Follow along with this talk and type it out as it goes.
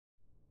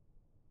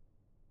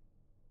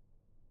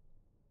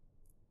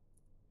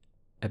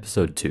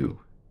Episode 2,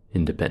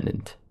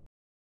 Independent.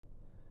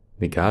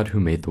 The God who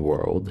made the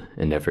world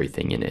and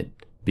everything in it,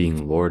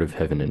 being Lord of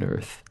heaven and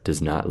earth,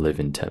 does not live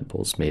in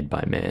temples made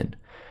by man,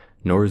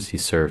 nor is he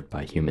served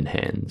by human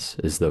hands,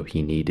 as though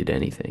he needed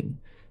anything,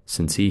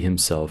 since he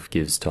himself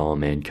gives to all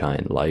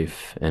mankind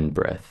life and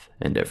breath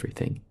and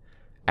everything.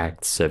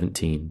 Acts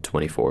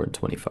 17:24 and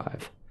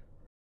 25.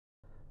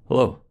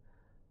 Hello,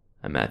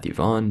 I'm Matthew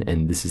Vaughn,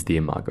 and this is the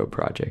Imago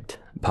Project,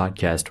 a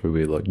podcast where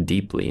we look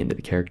deeply into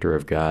the character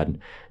of God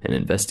and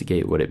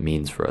investigate what it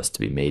means for us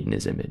to be made in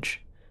his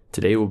image.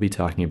 Today we'll be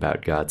talking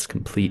about God's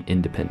complete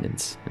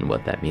independence and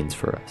what that means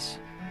for us.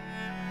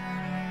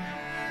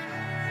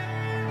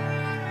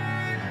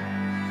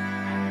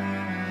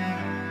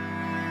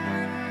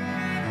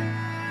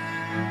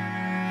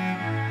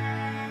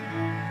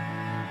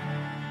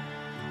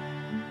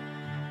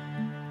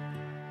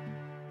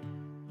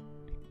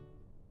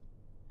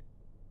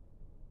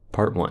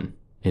 Part 1.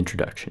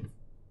 Introduction.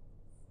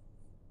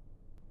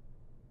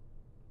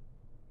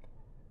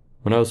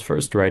 When I was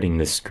first writing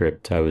this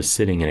script, I was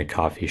sitting in a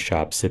coffee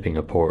shop sipping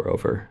a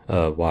pour-over,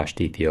 a washed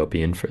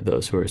Ethiopian for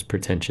those who are as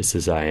pretentious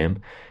as I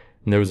am,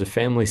 and there was a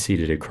family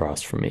seated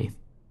across from me.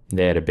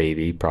 They had a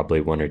baby,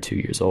 probably 1 or 2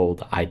 years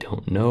old. I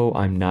don't know,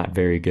 I'm not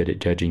very good at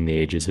judging the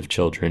ages of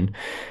children,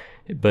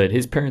 but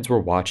his parents were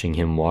watching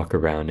him walk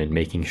around and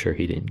making sure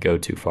he didn't go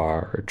too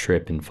far or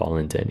trip and fall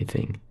into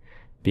anything.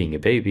 Being a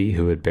baby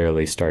who had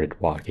barely started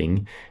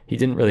walking, he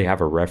didn't really have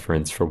a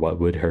reference for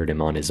what would hurt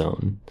him on his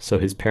own, so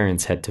his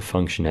parents had to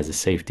function as a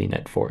safety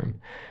net for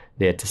him.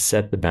 They had to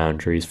set the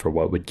boundaries for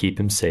what would keep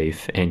him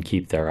safe and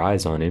keep their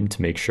eyes on him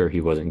to make sure he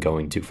wasn't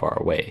going too far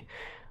away.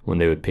 When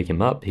they would pick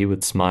him up, he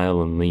would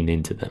smile and lean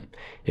into them.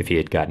 If he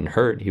had gotten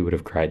hurt, he would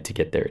have cried to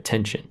get their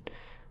attention.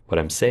 What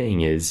I'm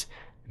saying is,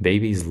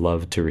 babies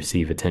love to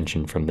receive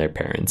attention from their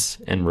parents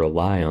and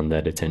rely on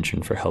that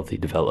attention for healthy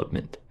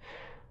development.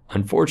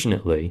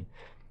 Unfortunately,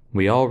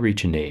 we all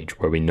reach an age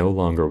where we no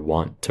longer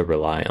want to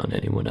rely on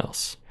anyone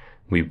else.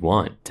 We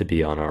want to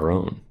be on our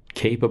own,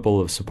 capable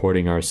of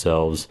supporting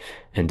ourselves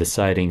and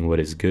deciding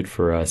what is good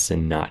for us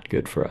and not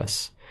good for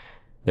us.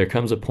 There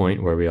comes a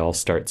point where we all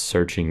start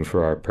searching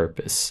for our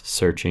purpose,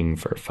 searching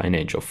for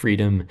financial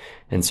freedom,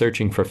 and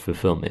searching for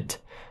fulfillment.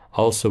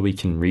 Also, we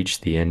can reach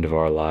the end of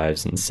our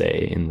lives and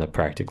say, in the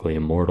practically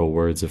immortal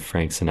words of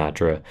Frank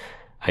Sinatra,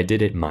 "I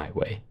did it my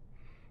way."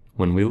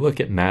 When we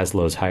look at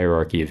Maslow's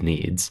hierarchy of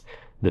needs,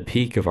 the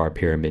peak of our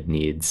pyramid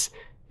needs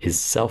is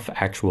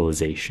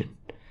self-actualization,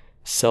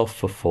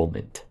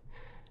 self-fulfillment.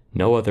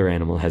 No other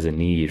animal has a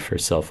need for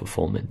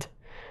self-fulfillment.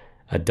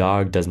 A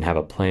dog doesn't have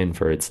a plan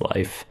for its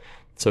life,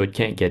 so it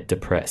can't get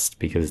depressed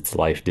because its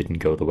life didn't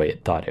go the way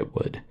it thought it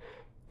would.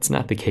 It's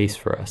not the case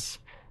for us.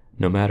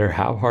 No matter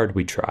how hard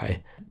we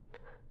try,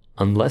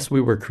 unless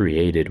we were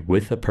created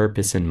with a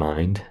purpose in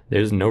mind,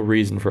 there's no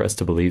reason for us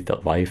to believe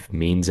that life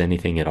means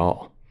anything at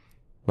all.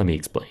 Let me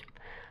explain.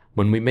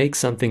 When we make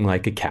something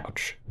like a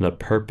couch, the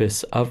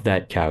purpose of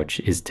that couch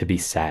is to be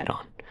sat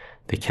on.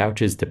 The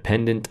couch is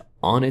dependent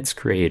on its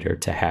creator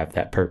to have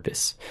that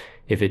purpose.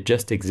 If it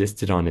just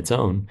existed on its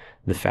own,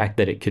 the fact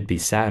that it could be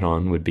sat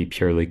on would be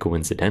purely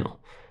coincidental.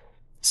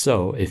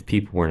 So, if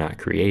people were not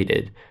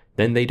created,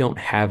 then they don't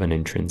have an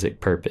intrinsic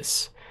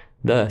purpose.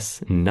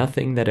 Thus,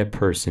 nothing that a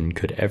person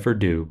could ever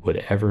do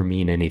would ever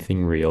mean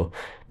anything real,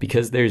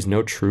 because there's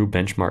no true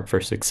benchmark for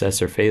success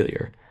or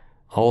failure.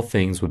 All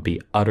things would be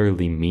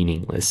utterly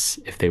meaningless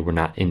if they were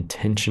not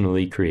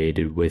intentionally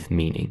created with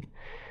meaning.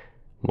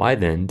 Why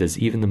then does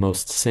even the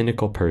most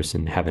cynical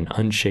person have an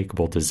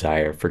unshakable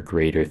desire for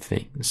greater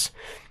things?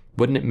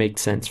 Wouldn't it make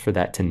sense for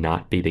that to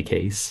not be the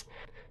case?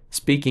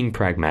 Speaking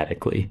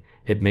pragmatically,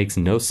 it makes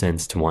no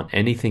sense to want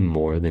anything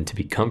more than to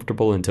be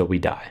comfortable until we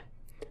die.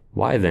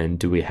 Why then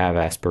do we have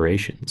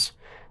aspirations?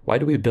 Why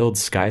do we build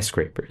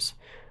skyscrapers?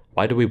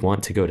 Why do we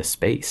want to go to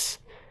space?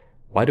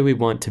 Why do we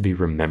want to be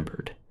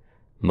remembered?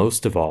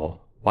 Most of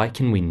all, why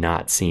can we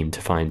not seem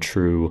to find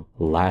true,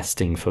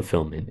 lasting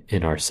fulfillment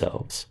in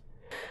ourselves?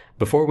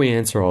 Before we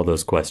answer all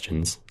those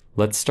questions,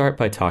 let's start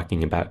by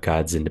talking about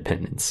God's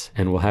independence,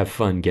 and we'll have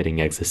fun getting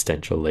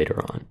existential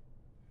later on.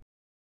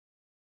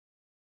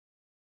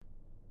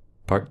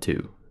 Part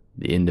 2.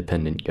 The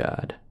Independent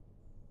God.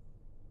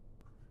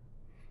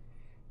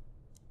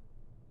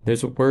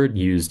 There's a word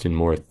used in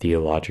more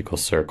theological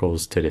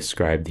circles to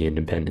describe the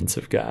independence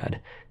of God.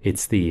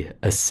 It's the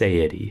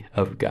aseity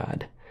of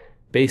God.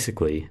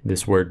 Basically,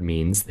 this word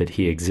means that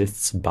he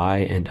exists by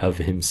and of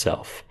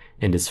himself,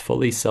 and is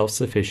fully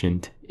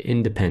self-sufficient,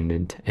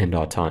 independent, and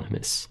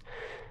autonomous.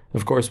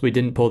 Of course, we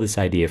didn't pull this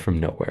idea from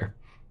nowhere.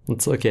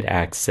 Let's look at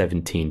Acts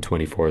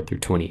 17:24 through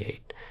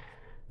 28.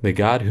 The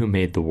God who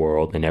made the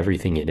world and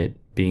everything in it,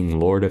 being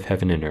Lord of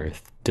heaven and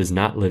earth, does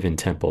not live in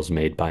temples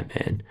made by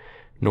man,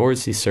 nor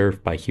is he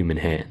served by human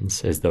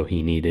hands, as though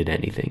he needed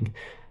anything,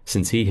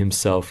 since he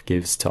himself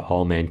gives to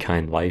all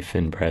mankind life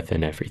and breath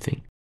and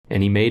everything.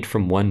 And he made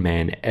from one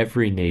man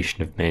every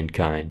nation of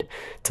mankind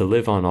to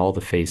live on all the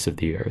face of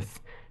the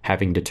earth,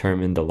 having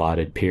determined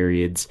allotted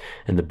periods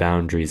and the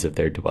boundaries of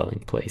their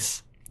dwelling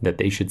place, that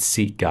they should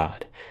seek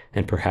God,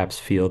 and perhaps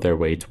feel their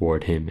way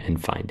toward him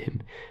and find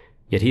him.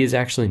 Yet he is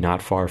actually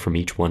not far from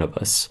each one of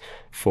us,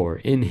 for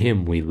in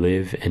him we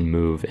live and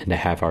move and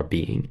have our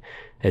being,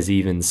 as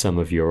even some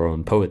of your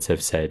own poets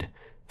have said,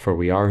 for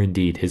we are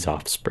indeed his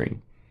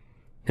offspring.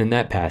 In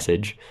that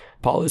passage,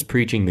 Paul is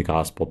preaching the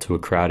gospel to a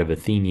crowd of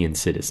Athenian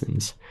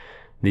citizens.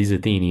 These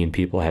Athenian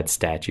people had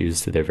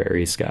statues to their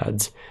various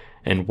gods,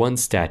 and one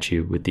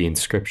statue with the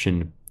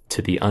inscription,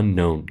 "To the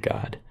unknown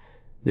God."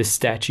 This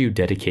statue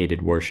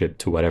dedicated worship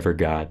to whatever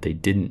god they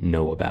didn't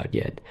know about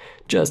yet,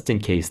 just in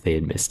case they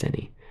had missed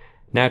any.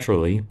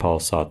 Naturally, Paul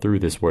saw through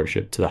this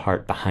worship to the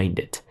heart behind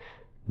it.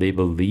 They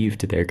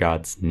believed their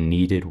gods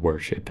needed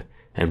worship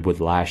and would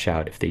lash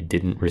out if they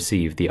didn't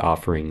receive the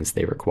offerings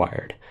they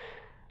required.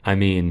 I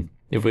mean,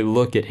 if we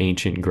look at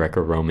ancient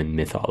Greco-Roman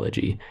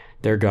mythology,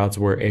 their gods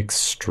were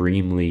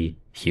extremely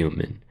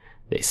human.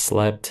 They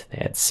slept, they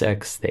had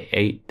sex, they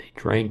ate, they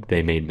drank,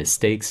 they made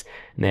mistakes,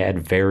 and they had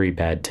very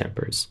bad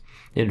tempers.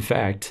 In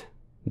fact,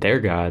 their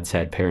gods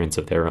had parents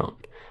of their own.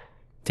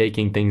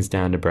 Taking things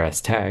down to brass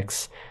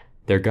tacks,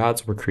 their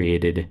gods were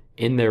created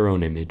in their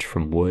own image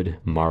from wood,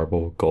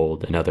 marble,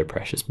 gold, and other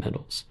precious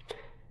metals.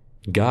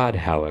 God,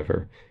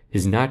 however,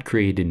 is not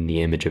created in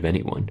the image of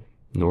anyone,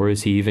 nor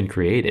is he even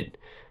created.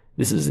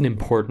 This is an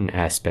important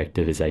aspect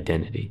of his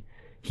identity.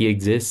 He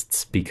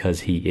exists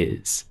because he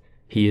is.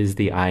 He is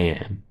the I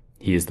Am.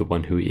 He is the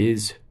one who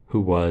is, who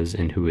was,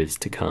 and who is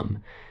to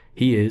come.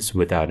 He is,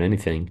 without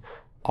anything,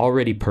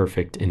 already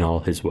perfect in all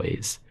his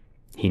ways.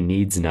 He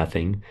needs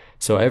nothing,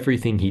 so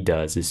everything he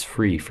does is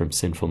free from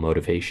sinful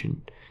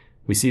motivation.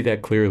 We see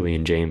that clearly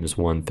in James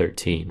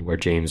 1:13, where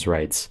James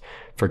writes,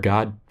 "For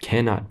God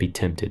cannot be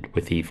tempted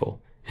with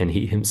evil, and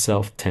he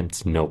himself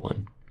tempts no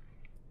one."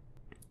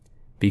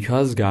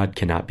 Because God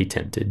cannot be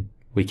tempted,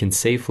 we can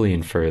safely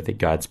infer that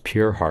God's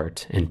pure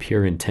heart and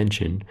pure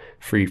intention,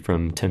 free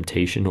from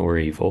temptation or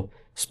evil,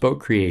 spoke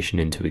creation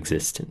into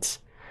existence.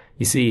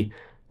 You see,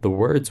 the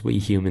words we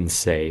humans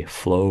say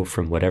flow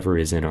from whatever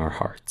is in our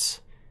hearts.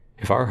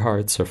 If our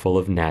hearts are full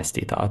of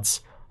nasty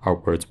thoughts, our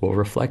words will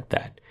reflect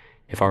that.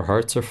 If our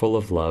hearts are full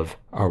of love,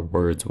 our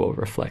words will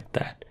reflect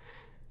that.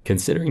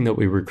 Considering that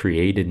we were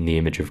created in the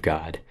image of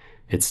God,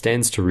 it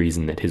stands to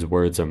reason that his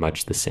words are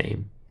much the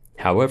same.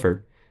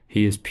 However,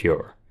 he is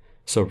pure.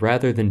 So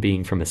rather than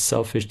being from a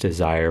selfish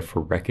desire for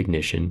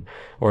recognition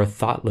or a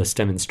thoughtless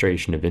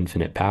demonstration of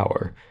infinite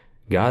power,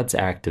 God's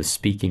act of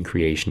speaking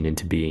creation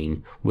into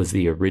being was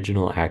the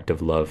original act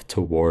of love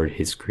toward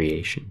his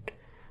creation.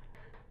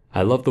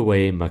 I love the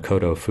way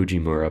Makoto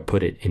Fujimura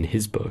put it in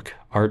his book,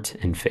 Art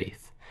and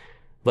Faith.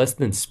 Less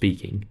than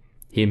speaking,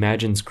 he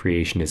imagines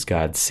creation as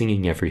God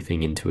singing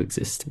everything into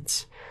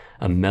existence,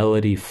 a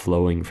melody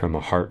flowing from a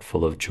heart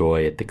full of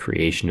joy at the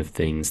creation of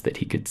things that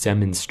he could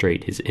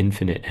demonstrate his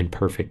infinite and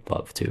perfect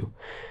love to.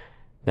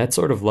 That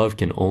sort of love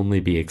can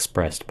only be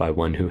expressed by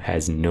one who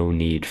has no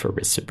need for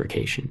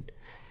reciprocation.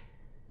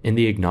 In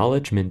the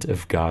acknowledgement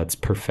of God's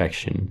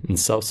perfection and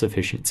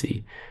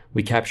self-sufficiency,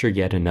 we capture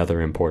yet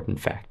another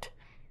important fact.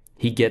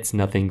 He gets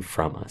nothing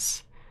from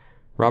us.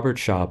 Robert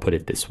Shaw put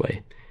it this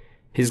way: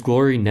 his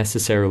glory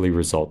necessarily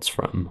results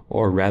from,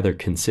 or rather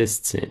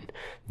consists in,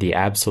 the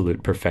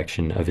absolute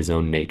perfection of his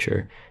own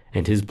nature,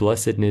 and his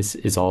blessedness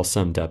is all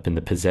summed up in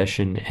the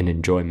possession and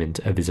enjoyment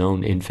of his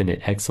own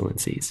infinite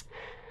excellencies.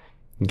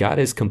 God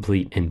is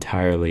complete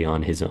entirely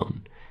on his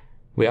own.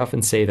 We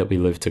often say that we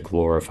live to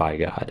glorify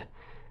God.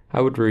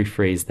 I would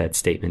rephrase that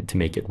statement to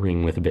make it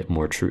ring with a bit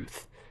more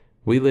truth.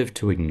 We live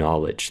to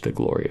acknowledge the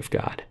glory of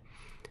God.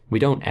 We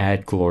don't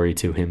add glory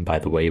to him by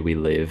the way we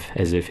live,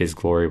 as if his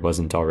glory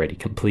wasn't already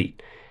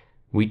complete.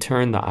 We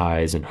turn the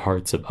eyes and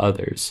hearts of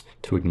others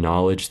to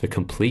acknowledge the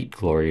complete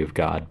glory of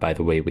God by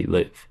the way we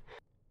live.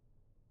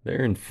 There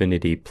are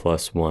infinity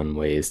plus one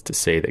ways to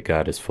say that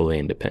God is fully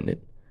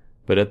independent,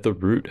 but at the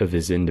root of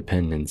his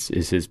independence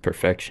is his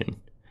perfection.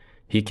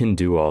 He can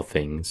do all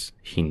things,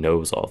 he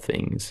knows all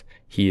things,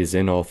 he is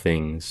in all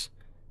things,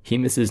 he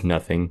misses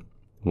nothing,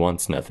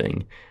 wants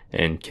nothing,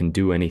 and can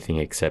do anything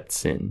except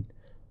sin.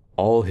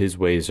 All his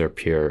ways are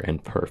pure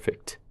and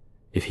perfect.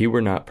 If he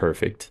were not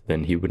perfect,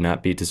 then he would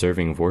not be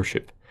deserving of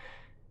worship.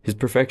 His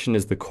perfection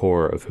is the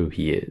core of who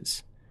he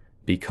is.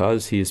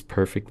 Because he is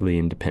perfectly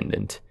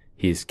independent,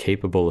 he is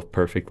capable of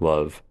perfect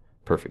love,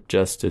 perfect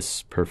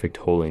justice, perfect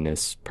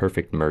holiness,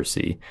 perfect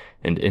mercy,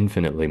 and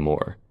infinitely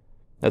more.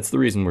 That's the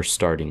reason we're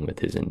starting with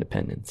his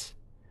independence.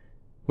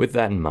 With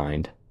that in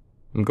mind,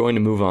 I'm going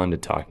to move on to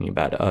talking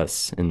about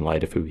us in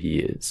light of who he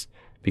is,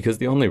 because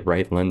the only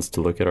right lens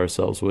to look at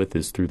ourselves with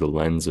is through the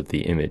lens of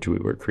the image we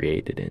were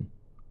created in.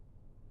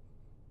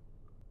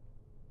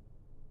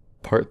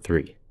 Part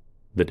 3.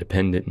 The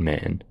Dependent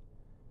Man.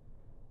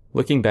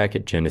 Looking back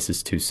at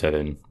Genesis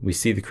 2:7, we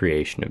see the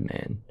creation of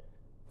man.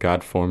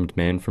 God formed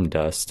man from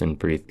dust and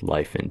breathed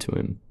life into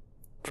him.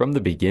 From the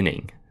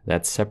beginning,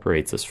 that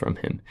separates us from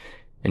him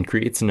and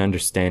creates an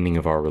understanding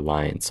of our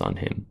reliance on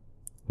him.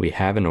 We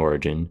have an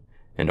origin,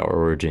 and our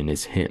origin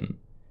is him.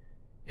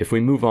 If we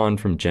move on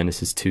from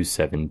Genesis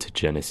 2:7 to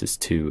Genesis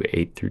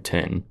 2:8 through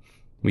 10,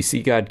 we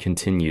see God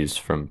continues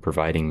from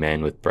providing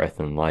man with breath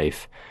and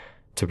life,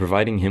 to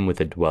providing him with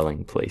a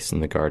dwelling place in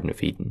the Garden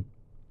of Eden.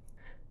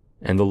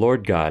 And the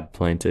Lord God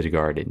planted a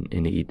garden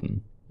in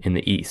Eden, in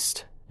the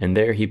east, and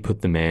there he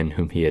put the man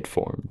whom he had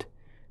formed.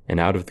 And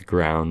out of the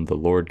ground the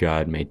Lord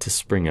God made to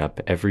spring up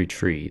every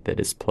tree that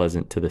is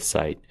pleasant to the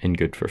sight and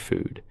good for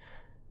food.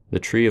 The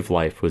tree of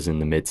life was in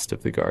the midst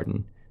of the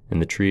garden,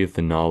 and the tree of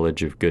the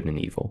knowledge of good and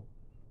evil.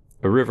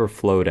 A river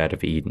flowed out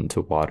of Eden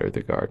to water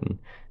the garden,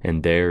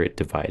 and there it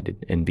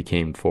divided and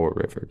became 4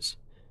 rivers.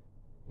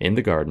 In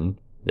the garden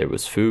there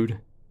was food,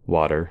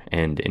 water,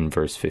 and in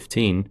verse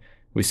 15,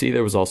 we see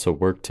there was also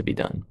work to be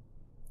done.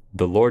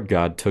 The Lord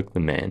God took the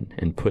man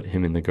and put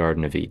him in the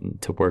Garden of Eden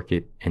to work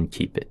it and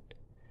keep it.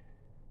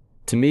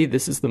 To me,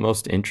 this is the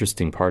most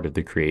interesting part of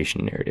the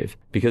creation narrative,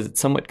 because it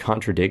somewhat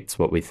contradicts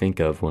what we think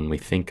of when we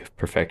think of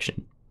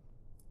perfection.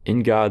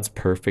 In God's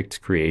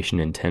perfect creation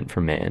intent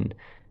for man,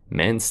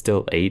 man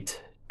still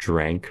ate,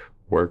 drank,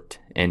 worked,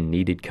 and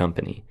needed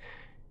company.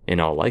 In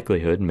all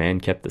likelihood,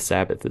 man kept the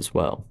Sabbath as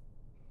well.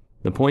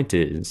 The point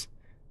is,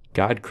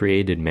 God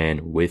created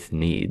man with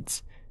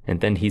needs,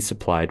 and then he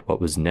supplied what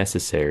was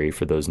necessary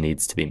for those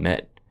needs to be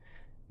met.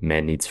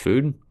 Man needs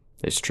food.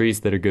 There's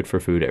trees that are good for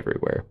food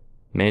everywhere.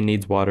 Man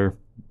needs water.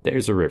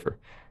 There's a river.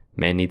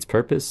 Man needs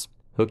purpose.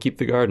 He'll keep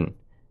the garden.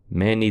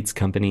 Man needs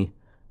company.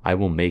 I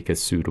will make a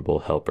suitable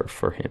helper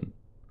for him.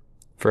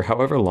 For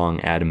however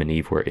long Adam and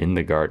Eve were in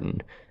the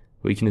garden,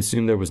 we can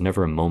assume there was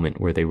never a moment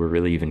where they were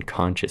really even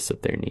conscious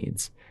of their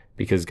needs,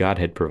 because God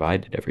had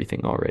provided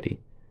everything already.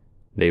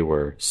 They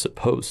were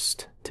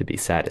supposed to be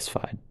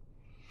satisfied.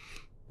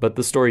 But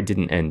the story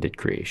didn't end at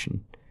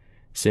creation.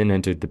 Sin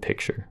entered the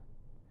picture.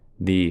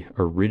 The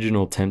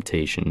original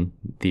temptation,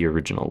 the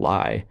original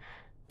lie,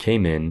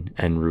 came in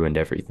and ruined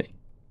everything.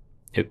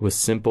 It was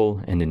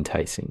simple and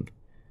enticing.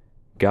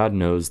 God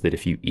knows that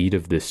if you eat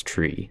of this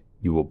tree,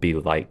 you will be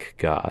like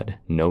God,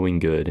 knowing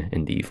good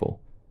and evil.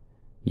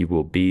 You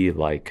will be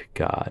like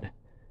God.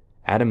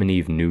 Adam and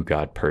Eve knew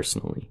God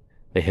personally.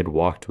 They had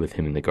walked with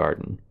him in the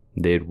garden.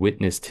 They had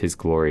witnessed his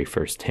glory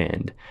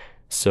firsthand.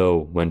 So,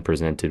 when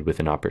presented with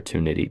an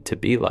opportunity to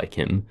be like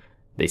him,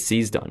 they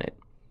seized on it.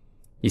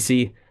 You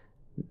see,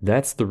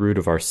 that's the root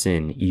of our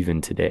sin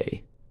even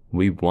today.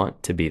 We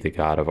want to be the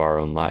God of our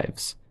own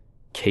lives,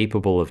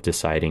 capable of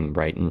deciding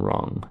right and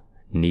wrong,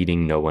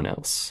 needing no one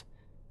else,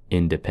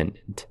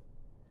 independent.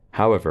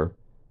 However,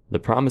 the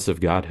promise of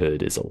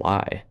godhood is a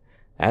lie.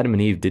 Adam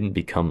and Eve didn't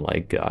become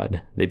like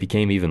God. They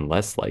became even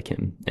less like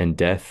him, and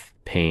death,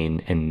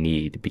 pain, and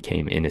need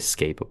became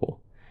inescapable.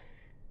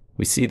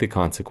 We see the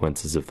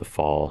consequences of the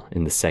fall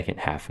in the second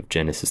half of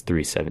Genesis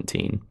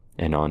 3:17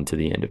 and on to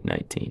the end of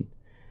 19.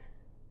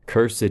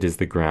 Cursed is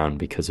the ground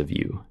because of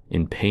you.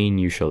 In pain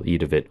you shall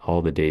eat of it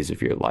all the days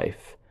of your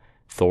life.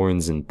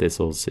 Thorns and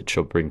thistles it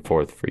shall bring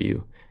forth for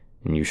you,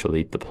 and you shall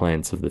eat the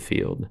plants of the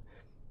field.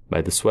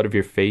 By the sweat of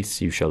your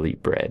face you shall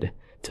eat bread,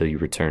 till you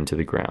return to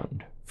the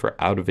ground, for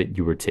out of it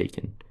you were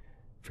taken.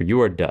 For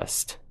you are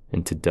dust,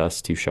 and to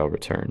dust you shall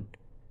return.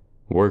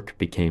 Work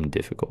became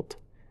difficult.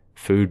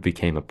 Food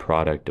became a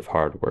product of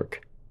hard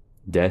work.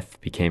 Death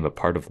became a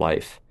part of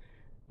life.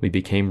 We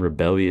became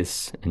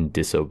rebellious and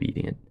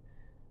disobedient.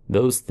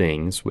 Those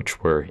things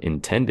which were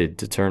intended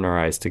to turn our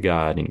eyes to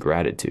God in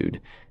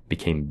gratitude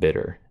became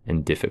bitter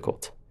and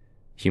difficult.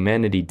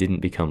 Humanity didn't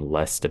become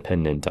less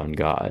dependent on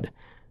God,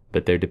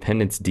 but their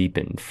dependence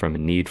deepened from a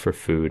need for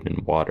food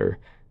and water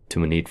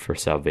to a need for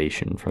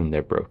salvation from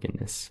their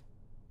brokenness.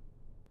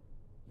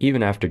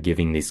 Even after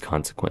giving these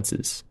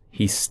consequences,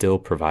 he still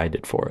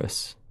provided for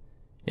us.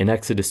 In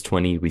Exodus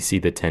 20, we see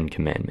the 10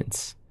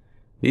 Commandments.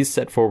 These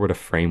set forward a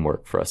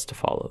framework for us to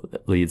follow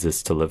that leads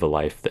us to live a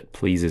life that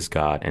pleases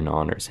God and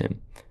honors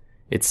him.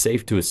 It's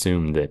safe to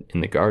assume that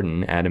in the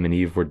garden, Adam and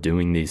Eve were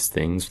doing these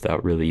things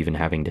without really even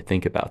having to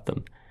think about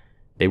them.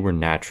 They were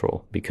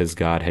natural because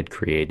God had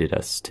created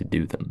us to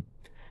do them.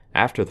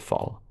 After the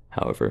fall,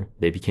 however,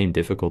 they became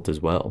difficult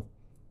as well.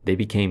 They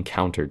became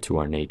counter to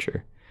our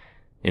nature.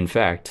 In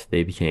fact,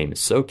 they became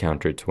so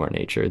counter to our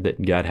nature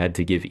that God had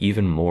to give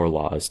even more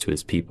laws to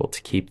his people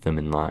to keep them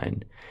in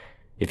line.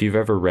 If you've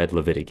ever read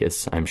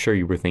Leviticus, I'm sure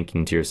you were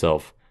thinking to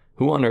yourself,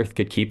 who on earth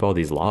could keep all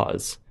these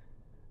laws?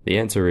 The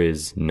answer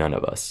is none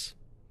of us.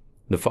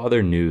 The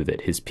Father knew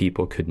that his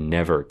people could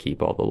never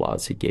keep all the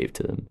laws he gave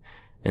to them,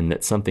 and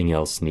that something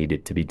else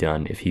needed to be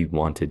done if he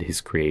wanted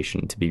his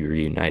creation to be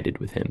reunited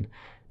with him,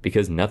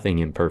 because nothing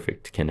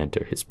imperfect can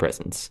enter his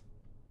presence.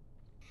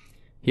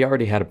 He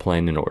already had a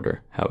plan in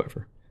order,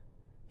 however.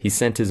 He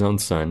sent his own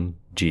Son,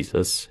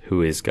 Jesus,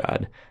 who is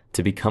God,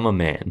 to become a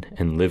man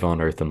and live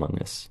on earth among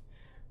us.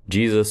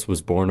 Jesus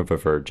was born of a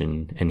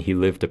virgin, and he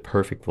lived a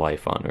perfect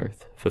life on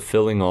earth,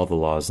 fulfilling all the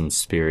laws in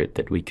spirit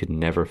that we could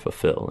never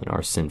fulfill in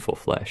our sinful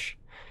flesh.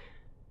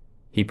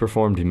 He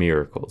performed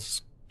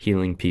miracles,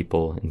 healing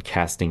people and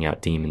casting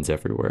out demons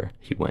everywhere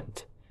he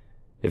went.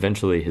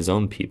 Eventually, his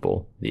own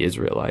people, the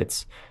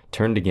Israelites,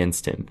 turned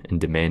against him and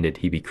demanded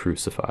he be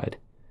crucified.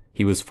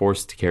 He was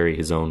forced to carry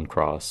his own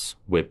cross,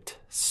 whipped,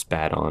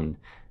 spat on,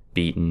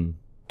 beaten,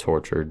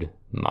 tortured,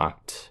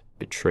 mocked,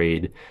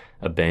 betrayed,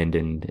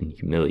 abandoned, and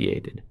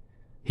humiliated.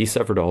 He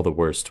suffered all the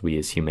worst we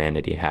as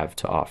humanity have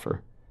to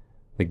offer.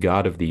 The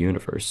God of the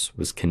universe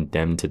was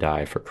condemned to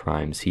die for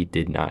crimes he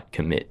did not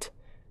commit.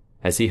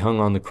 As he hung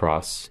on the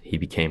cross, he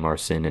became our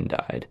sin and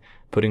died,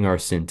 putting our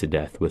sin to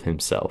death with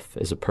himself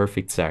as a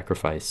perfect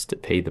sacrifice to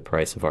pay the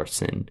price of our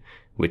sin,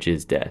 which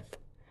is death.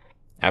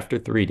 After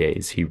 3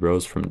 days, he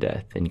rose from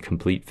death in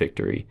complete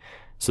victory,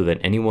 so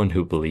that anyone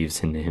who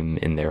believes in him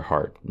in their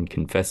heart and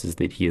confesses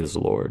that he is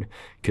Lord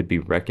could be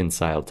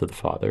reconciled to the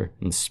Father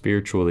and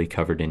spiritually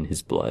covered in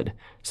his blood,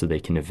 so they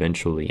can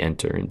eventually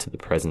enter into the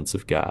presence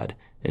of God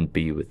and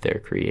be with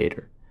their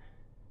Creator.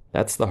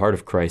 That's the heart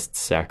of Christ's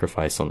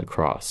sacrifice on the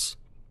cross.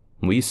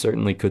 We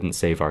certainly couldn't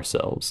save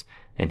ourselves,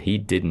 and he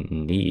didn't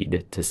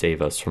need to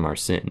save us from our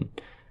sin,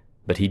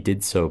 but he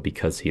did so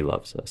because he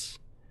loves us.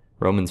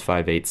 Romans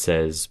 5:8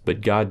 says,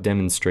 "But God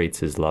demonstrates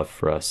his love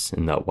for us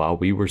in that while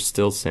we were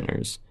still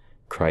sinners,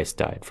 Christ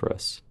died for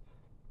us."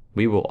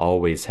 We will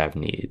always have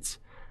needs,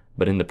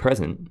 but in the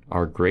present,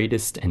 our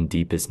greatest and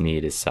deepest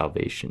need is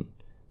salvation.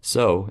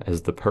 So,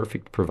 as the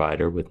perfect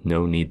provider with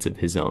no needs of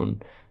his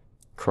own,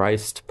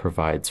 Christ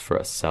provides for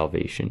us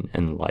salvation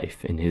and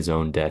life in his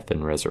own death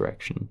and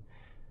resurrection.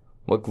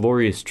 What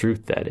glorious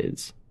truth that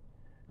is.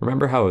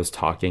 Remember how I was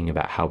talking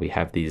about how we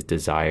have these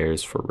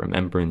desires for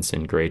remembrance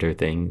and greater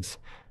things?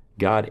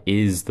 God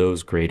is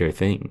those greater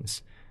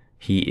things.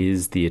 He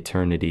is the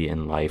eternity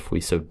and life we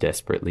so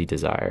desperately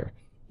desire.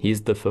 He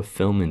is the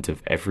fulfillment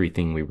of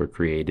everything we were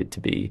created to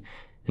be,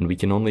 and we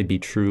can only be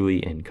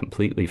truly and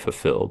completely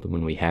fulfilled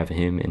when we have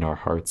him in our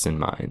hearts and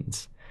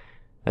minds.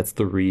 That's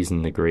the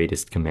reason the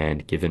greatest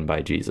command given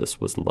by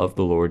Jesus was love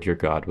the Lord your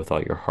God with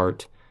all your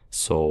heart,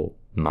 soul,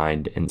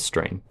 mind, and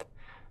strength.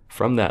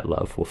 From that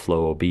love will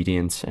flow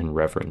obedience and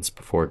reverence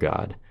before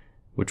God,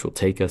 which will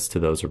take us to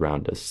those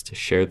around us to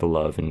share the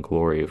love and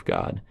glory of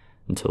God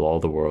until all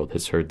the world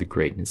has heard the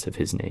greatness of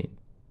his name.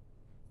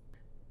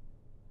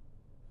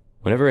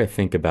 Whenever I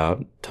think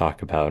about,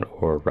 talk about,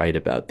 or write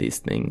about these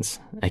things,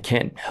 I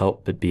can't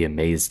help but be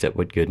amazed at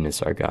what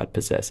goodness our God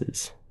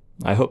possesses.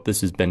 I hope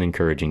this has been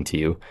encouraging to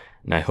you,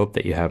 and I hope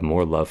that you have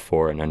more love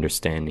for and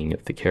understanding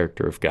of the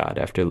character of God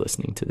after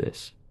listening to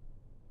this.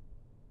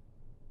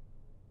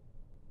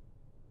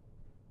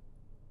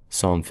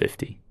 Psalm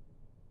 50.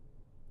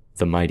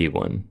 The Mighty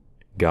One,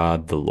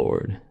 God the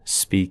Lord,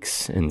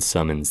 speaks and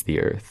summons the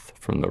earth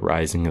from the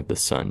rising of the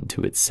sun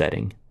to its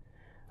setting.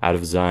 Out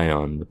of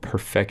Zion, the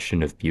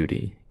perfection of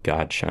beauty,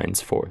 God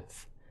shines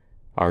forth.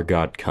 Our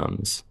God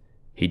comes.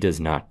 He does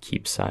not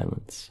keep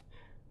silence.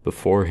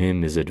 Before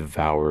him is a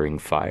devouring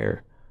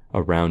fire,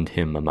 around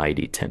him a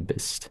mighty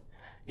tempest.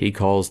 He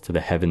calls to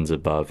the heavens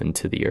above and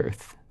to the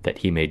earth, that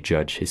he may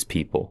judge his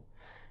people.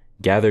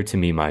 Gather to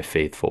me my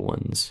faithful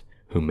ones,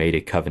 who made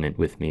a covenant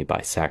with me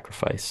by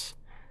sacrifice.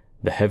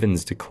 The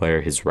heavens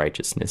declare his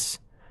righteousness,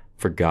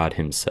 for God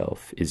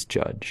himself is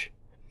judge.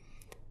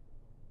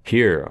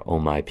 Hear, O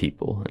my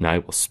people, and I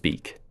will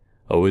speak.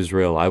 O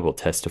Israel, I will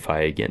testify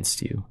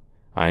against you.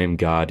 I am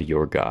God,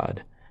 your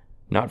God.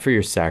 Not for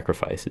your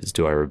sacrifices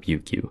do I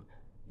rebuke you.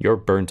 Your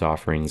burnt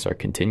offerings are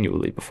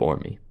continually before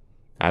me.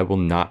 I will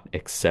not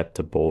accept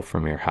a bull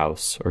from your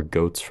house or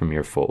goats from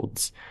your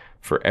folds,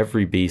 for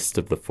every beast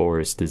of the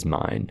forest is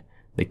mine,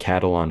 the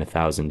cattle on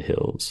 1,000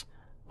 hills.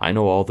 I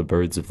know all the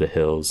birds of the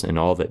hills, and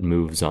all that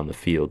moves on the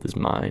field is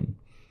mine.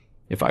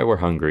 If I were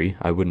hungry,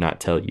 I would not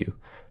tell you,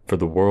 for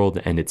the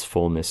world and its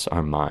fullness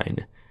are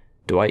mine.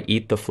 Do I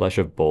eat the flesh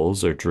of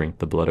bulls or drink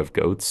the blood of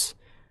goats?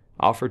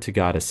 Offer to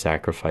God a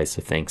sacrifice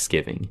of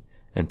thanksgiving,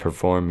 and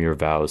perform your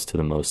vows to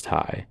the Most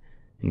High,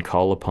 and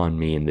call upon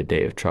me in the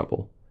day of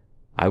trouble.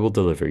 I will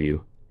deliver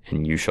you,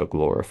 and you shall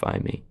glorify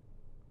me.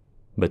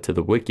 But to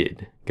the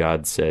wicked,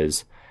 God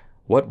says,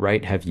 what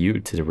right have you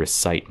to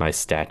recite my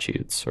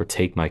statutes or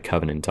take my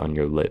covenant on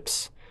your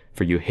lips?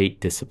 For you hate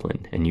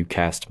discipline, and you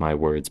cast my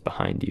words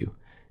behind you.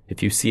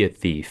 If you see a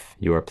thief,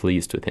 you are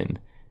pleased with him,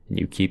 and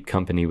you keep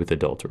company with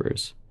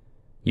adulterers.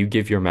 You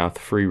give your mouth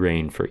free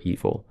rein for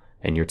evil,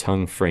 and your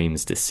tongue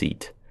frames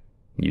deceit.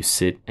 You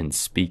sit and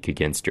speak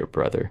against your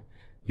brother.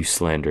 You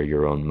slander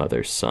your own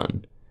mother's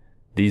son.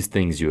 These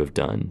things you have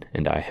done,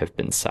 and I have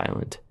been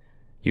silent.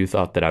 You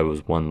thought that I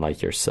was one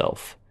like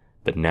yourself,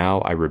 but now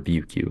I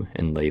rebuke you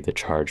and lay the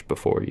charge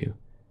before you.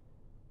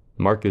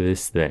 Mark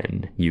this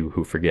then, you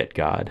who forget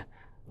God,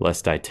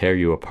 lest I tear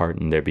you apart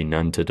and there be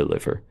none to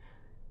deliver.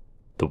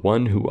 The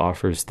one who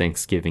offers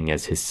thanksgiving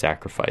as his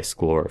sacrifice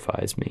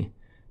glorifies me.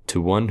 To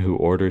one who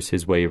orders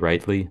his way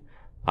rightly,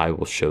 I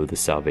will show the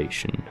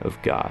salvation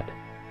of God.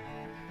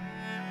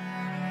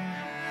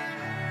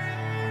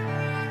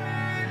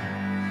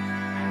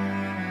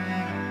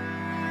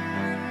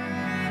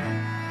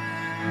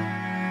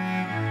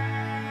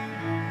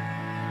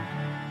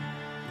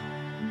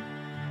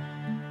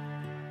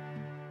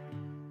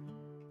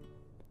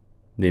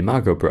 The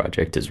Imago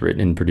Project is written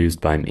and produced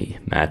by me,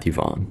 Matthew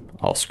Vaughn.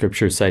 All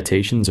scripture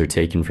citations are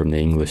taken from the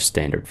English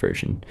Standard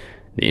Version.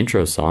 The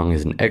intro song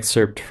is an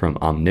excerpt from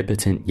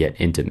Omnipotent Yet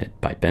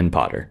Intimate by Ben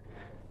Potter.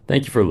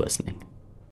 Thank you for listening.